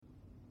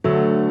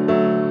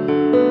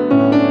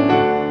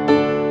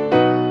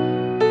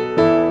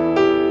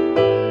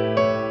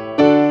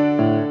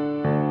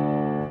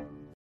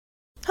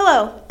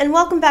and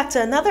welcome back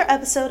to another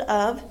episode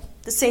of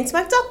the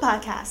SainTsMic'd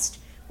podcast.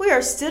 We are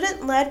a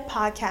student-led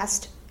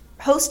podcast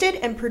hosted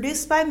and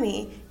produced by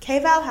me,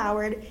 KaiVal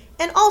Howard,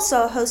 and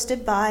also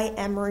hosted by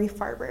Emery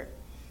Farber.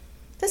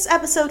 This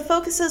episode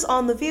focuses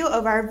on the view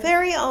of our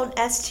very own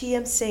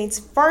STM Saints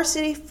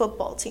varsity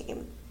football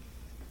team.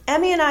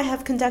 Emy and I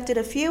have conducted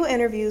a few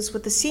interviews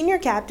with the senior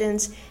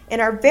captains and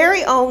our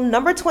very own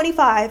number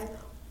 25,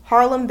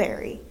 Harlem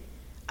Berry.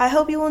 I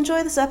hope you will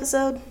enjoy this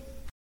episode.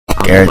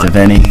 Garrett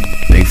Devaney,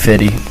 Big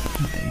Fitty,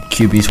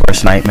 QB's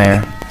worst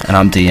nightmare, and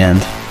I'm D-end.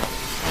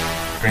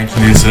 Grant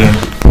Canusa,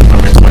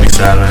 number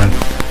 27.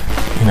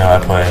 I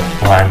play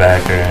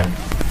linebacker,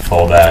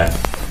 fullback,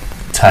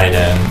 tight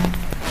end,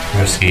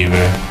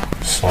 receiver,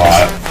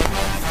 slot,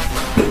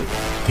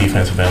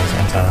 defensive end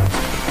sometimes.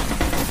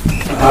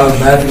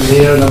 Matt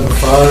Neo, number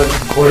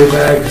 5,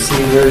 quarterback,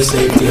 receiver,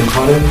 safety, and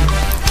punter.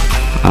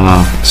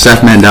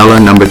 Seth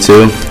Mandela, number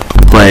 2,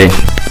 play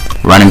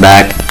running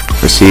back,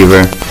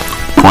 receiver,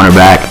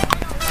 cornerback,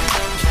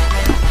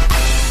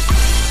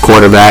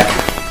 quarterback,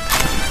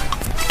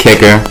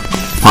 kicker,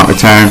 punt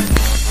return,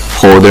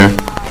 holder,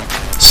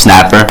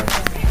 snapper.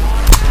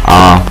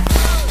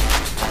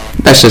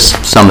 That's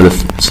just some of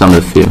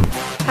the few.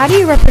 How do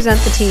you represent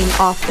the team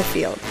off the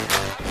field?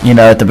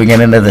 At the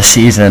beginning of the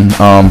season,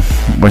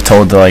 we're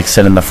told to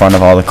sit in the front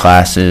of all the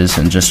classes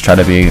and just try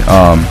to be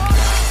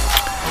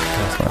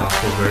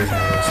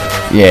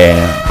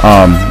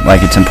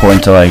it's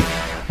important to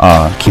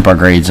keep our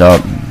grades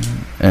up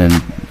and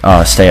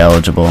stay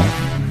eligible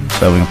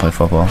so we can play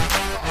football.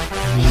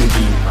 You need to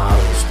be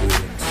model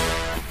students.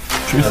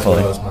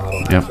 Truthfully.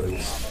 Yep.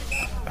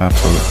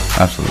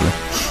 Absolutely.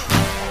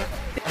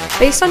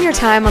 Based on your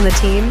time on the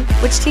team,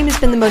 which team has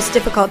been the most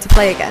difficult to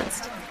play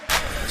against?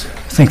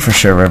 I think for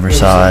sure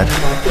Riverside.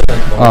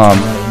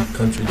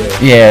 Country Day.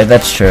 Yeah,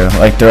 that's true.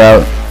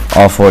 Throughout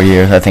all 4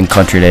 years, I think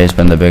Country Day has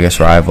been the biggest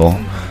rival.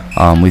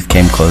 We've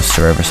came close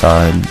to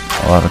Riverside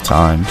a lot of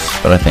times,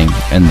 but I think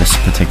in this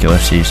particular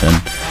season,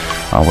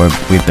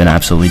 we've been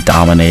absolutely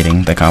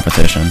dominating the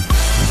competition.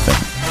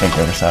 I think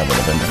Riverside would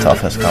have been the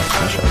toughest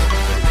competition.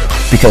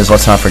 Because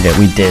let's not forget,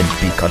 we did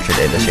beat Country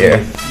Day this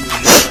year.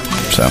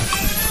 So.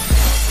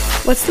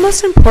 What's the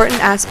most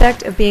important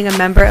aspect of being a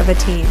member of a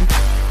team?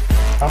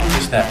 Probably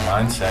just that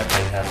mindset that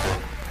you have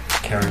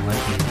to carry with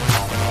you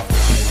on and off the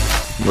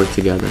field. Work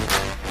together.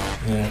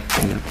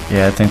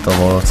 Yeah, I think the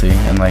loyalty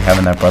and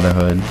having that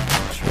brotherhood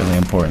is really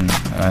important,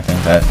 and I think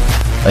that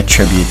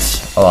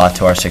attributes a lot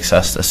to our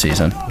success this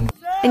season.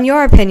 In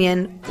your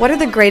opinion, what are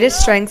the greatest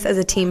strengths as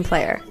a team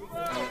player?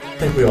 I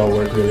think we all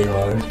work really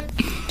hard,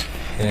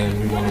 and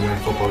we want to win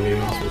football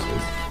games, which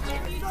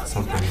is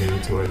something new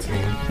to our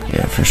team.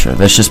 Yeah, for sure.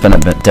 There's just been a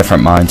bit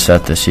different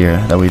mindset this year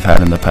that we've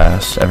had in the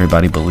past.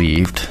 Everybody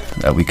believed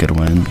that we could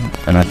win,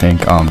 and I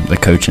think the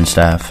coaching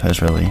staff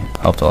has really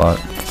helped a lot.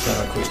 Shout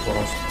out Coach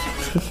Boss.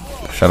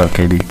 Shout out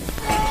KD.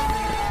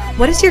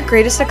 What is your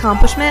greatest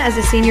accomplishment as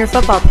a senior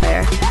football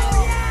player?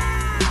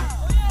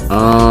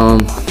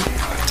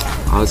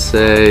 I'll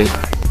say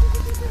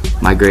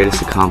my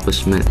greatest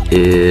accomplishment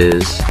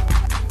is,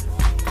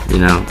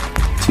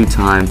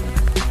 2-time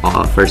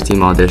first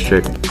team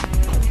all-district.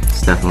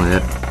 It's definitely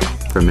it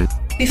for me.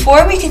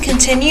 Before we can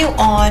continue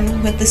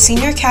on with the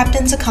senior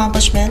captain's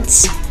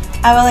accomplishments,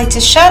 I would like to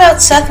shout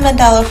out Seth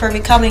Mandela for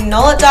becoming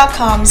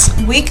NOLA.com's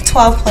Week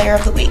 12 Player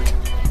of the Week.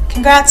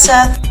 Congrats,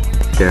 Seth.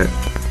 Garrett.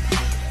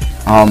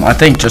 I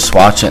think just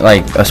watching,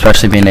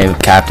 especially being a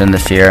captain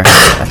this year,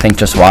 I think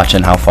just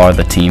watching how far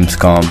the team's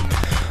come,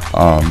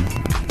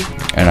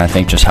 and I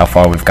think just how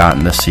far we've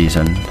gotten this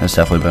season has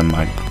definitely been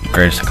my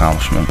greatest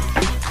accomplishment.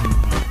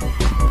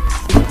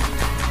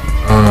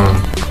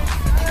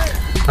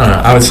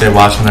 I would say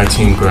watching our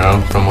team grow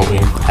from what we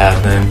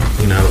have been.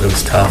 It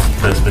was tough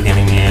those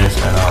beginning years,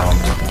 and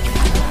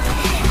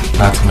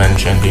not to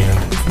mention being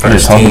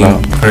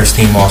first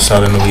team all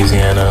Southern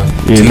Louisiana.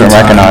 You've been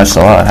recognized a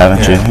lot,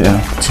 haven't you?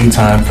 Yeah.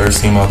 2-time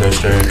first team all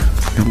district.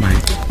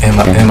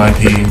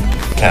 MIP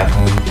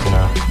captain.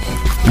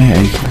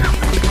 Yeah.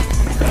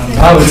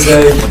 I would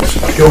say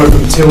going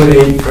from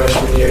 2-8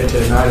 freshman year to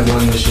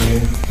 9-1 this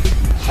year.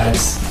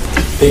 That's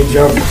a big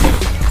jump.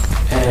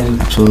 And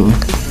Absolutely.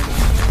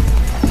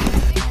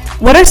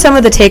 What are some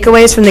of the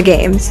takeaways from the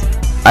games?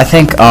 I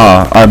think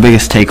our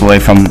biggest takeaway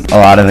from a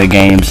lot of the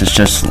games is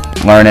just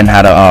learning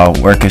how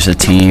to work as a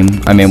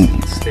team. I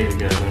mean, Stay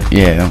together.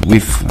 yeah,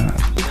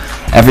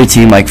 every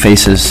team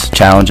faces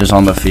challenges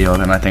on the field,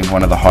 and I think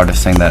one of the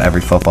hardest things that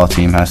every football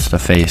team has to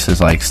face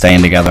is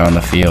staying together on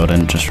the field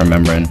and just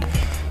remembering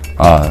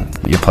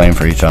you're playing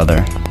for each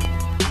other.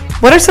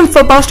 What are some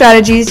football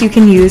strategies you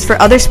can use for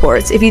other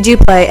sports if you do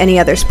play any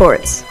other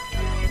sports?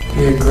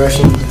 the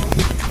aggression.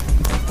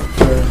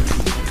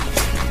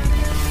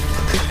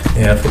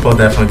 Yeah, football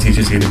definitely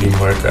teaches you to be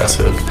more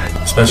aggressive,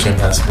 especially in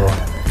basketball.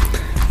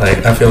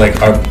 I feel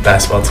like our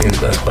basketball team's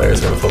best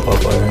players are a football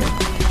player.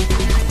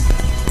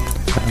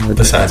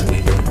 Besides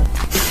Weaver.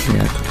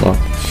 Yeah, football.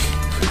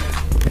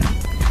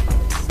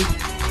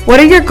 What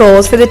are your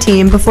goals for the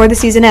team before the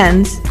season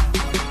ends?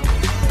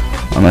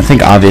 I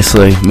think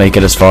obviously make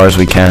it as far as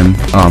we can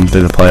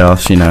through the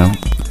playoffs. You know,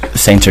 the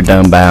Saints are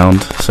dome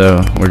bound,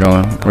 so we're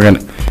gonna. Want to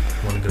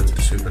go to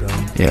the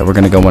Superdome? Yeah, we're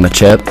gonna go win a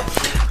chip.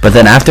 But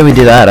then after we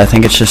do that, I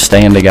think it's just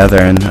staying together,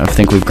 and I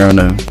think we've grown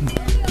a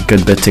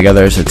good bit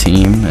together as a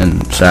team.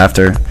 And so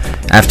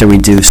after we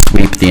do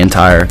sweep the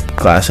entire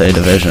Class A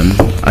division,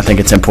 I think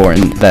it's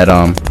important that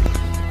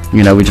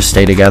you know, we just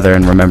stay together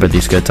and remember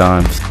these good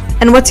times.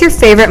 And what's your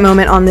favorite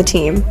moment on the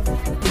team?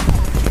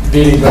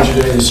 Beating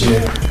Country Day this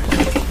year.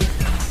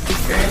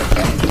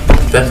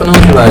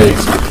 Definitely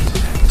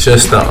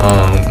just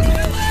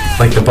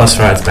the bus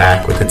rides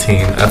back with the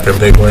team after a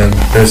big win.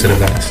 Those are the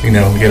best. You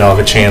know, we get all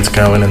the chants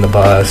going in the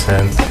bus,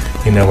 and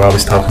you know, we're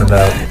always talking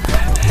about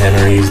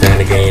memories during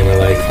the game or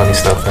like funny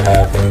stuff that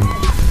happened.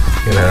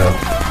 You know,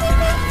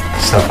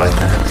 stuff like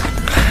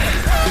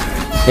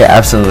that. Yeah,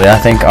 absolutely. I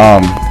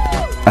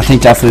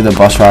think definitely the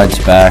bus rides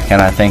back,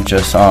 and I think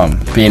just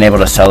being able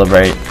to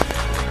celebrate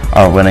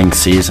our winning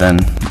season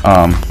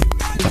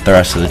with the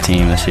rest of the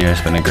team this year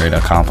has been a great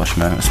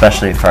accomplishment,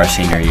 especially for our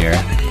senior year.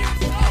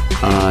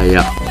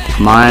 Yeah.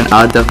 Mine,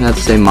 I would definitely have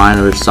to say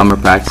mine were summer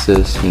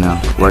practices, you know,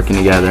 working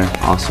together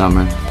all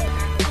summer,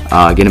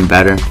 getting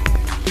better,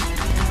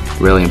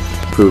 really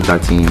improved our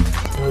team.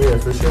 Oh yeah,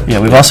 for sure. Yeah,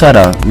 we've also had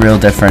a real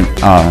different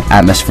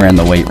atmosphere in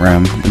the weight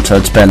room, and so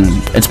it's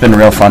been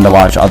real fun to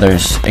watch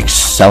others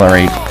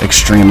accelerate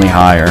extremely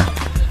higher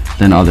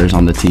than others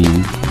on the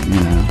team, you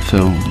know,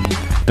 so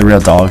the real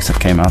dogs have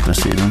came out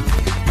this season.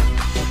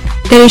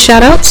 Any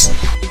shout-outs?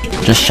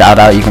 Just shout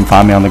out, you can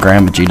find me on the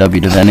gram at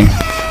GW Devaney.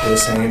 Go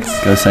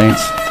Saints. Go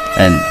Saints.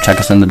 And check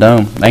us in the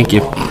Dome. Thank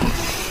you.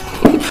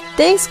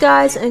 Thanks,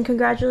 guys, and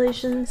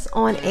congratulations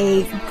on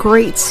a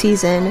great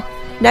season.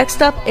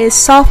 Next up is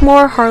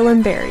sophomore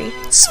Harlem Berry.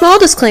 Small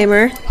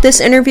disclaimer,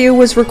 this interview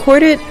was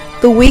recorded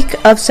the week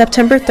of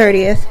September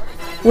 30th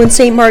when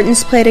St.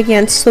 Martin's played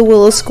against the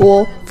Willow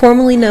School,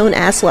 formerly known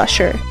as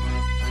Lusher.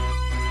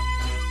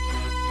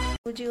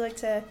 Would you like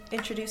to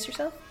introduce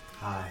yourself?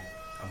 Hi,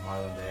 I'm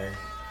Harlem Berry.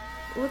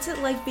 What's it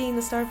like being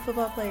the star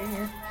football player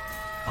here?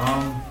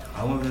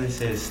 I wouldn't really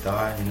say a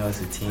star, you know,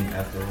 it's a team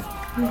effort.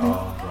 We're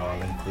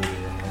all included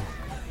in it.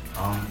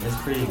 It's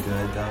pretty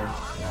good though.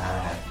 You know, I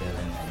have that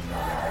feeling, you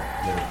know,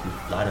 that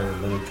a lot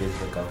of little kids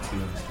look up to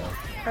you and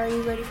stuff. Are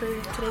you ready for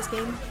today's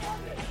game?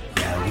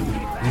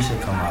 Yeah, we should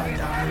come out and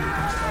dominate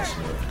against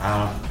Lusher.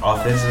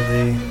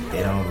 Offensively,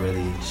 they don't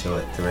really show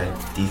a threat.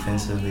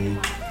 Defensively,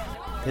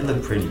 they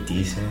look pretty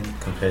decent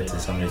compared to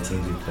some of the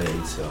teams we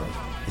played, so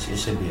it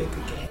should be a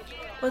good game.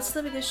 What's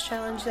the biggest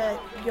challenge that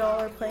y'all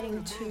are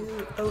planning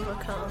to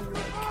overcome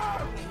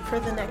for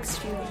the next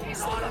few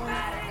weeks?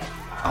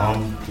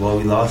 Well,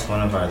 we lost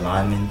one of our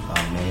linemen,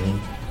 Manny,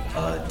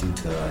 due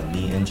to a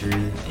knee injury,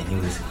 and he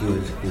was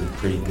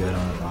pretty good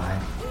on the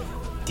line,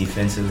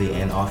 defensively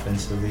and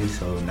offensively.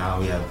 So now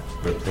we have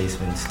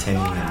replacements, Timmy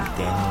and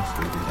Daniel.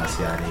 So we're gonna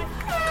see how they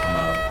come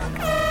out and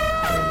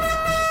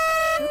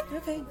play.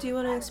 Okay. Do you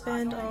want to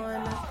expand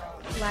on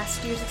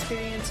last year's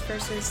experience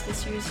versus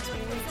this year's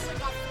experience?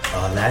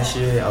 Last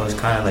year, I was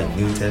kind of like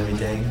new to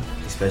everything,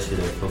 especially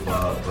the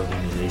football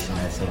organization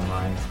at St.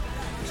 Martin's.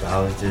 So I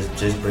was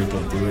just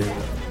breaking through it.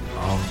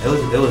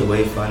 It was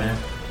way funner.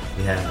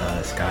 We had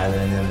Skylar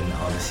in them and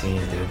all the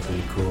seniors. They were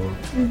pretty cool,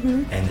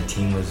 and the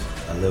team was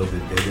a little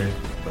bit bigger.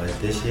 But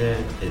this year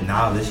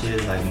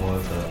is like more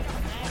of a,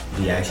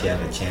 we actually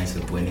have a chance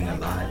of winning a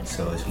lot.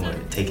 So it's more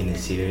taking it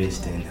serious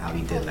than how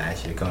we did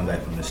last year. Coming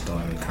back from the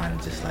storm and kind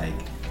of just like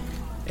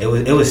it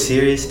was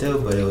serious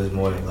still, but it was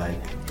more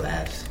like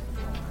laughs.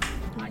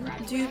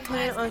 Do you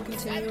plan on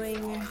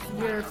continuing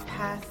your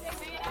path,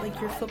 like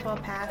your football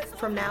path,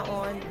 from now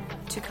on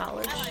to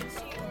college?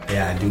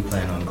 Yeah, I do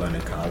plan on going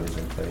to college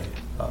and play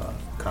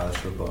college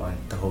football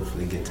and to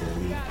hopefully get to the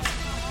league.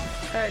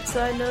 Alright,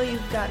 so I know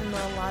you've gotten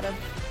a lot of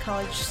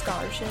college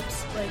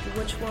scholarships. Like,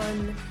 which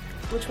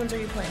ones are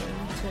you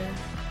planning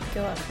to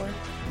go up for?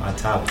 My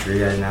top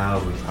 3 right now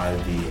would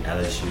probably be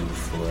LSU,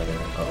 Florida,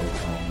 or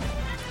Oklahoma.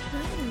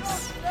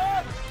 Nice.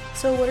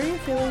 So what are your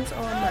feelings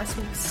on last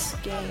week's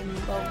game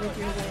with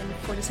your win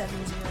 47-0?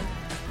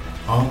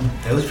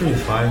 It was pretty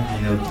fun.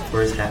 You know,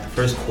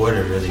 first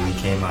quarter really we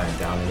came out and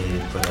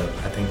dominated, but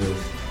I think it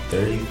was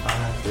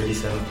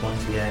 37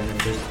 points we had in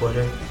the first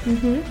quarter.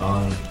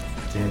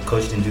 Then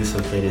Coach didn't do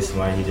so pretty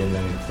smart. He didn't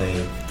let me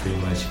play pretty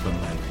much from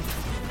like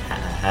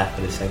half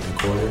of the second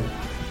quarter.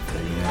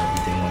 Because, you know, he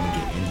didn't want to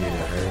get injured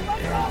or hurt.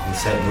 And he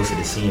set most of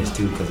the seniors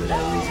too because of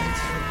that reason.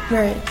 So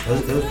Right. It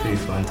was pretty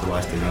fun to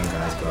watch the young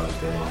guys go out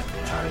there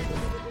and try to go.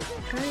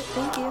 Alright,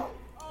 thank you.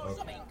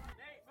 Okay.